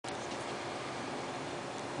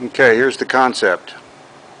Okay, here's the concept.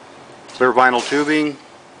 Clear vinyl tubing,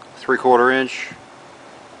 3/4 inch,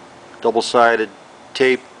 double-sided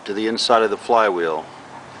tape to the inside of the flywheel.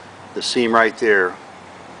 The seam right there,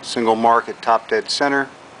 single mark at top dead center,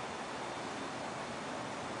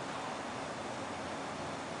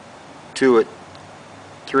 2 at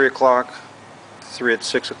 3 o'clock, 3 at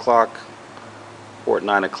 6 o'clock, 4 at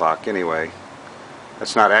 9 o'clock. Anyway,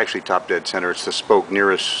 that's not actually top dead center, it's the spoke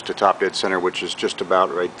nearest to top dead center, which is just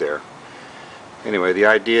about right there. Anyway, the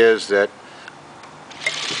idea is that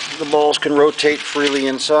the balls can rotate freely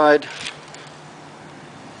inside.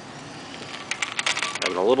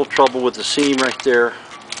 Having a little trouble with the seam right there.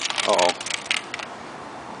 Uh-oh.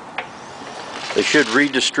 They should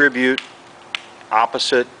redistribute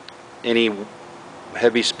opposite any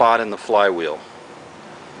heavy spot in the flywheel.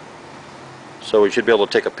 So we should be able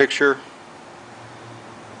to take a picture.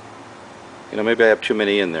 You know, maybe I have too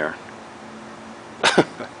many in there.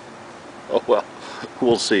 Oh well,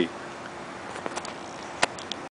 we'll see.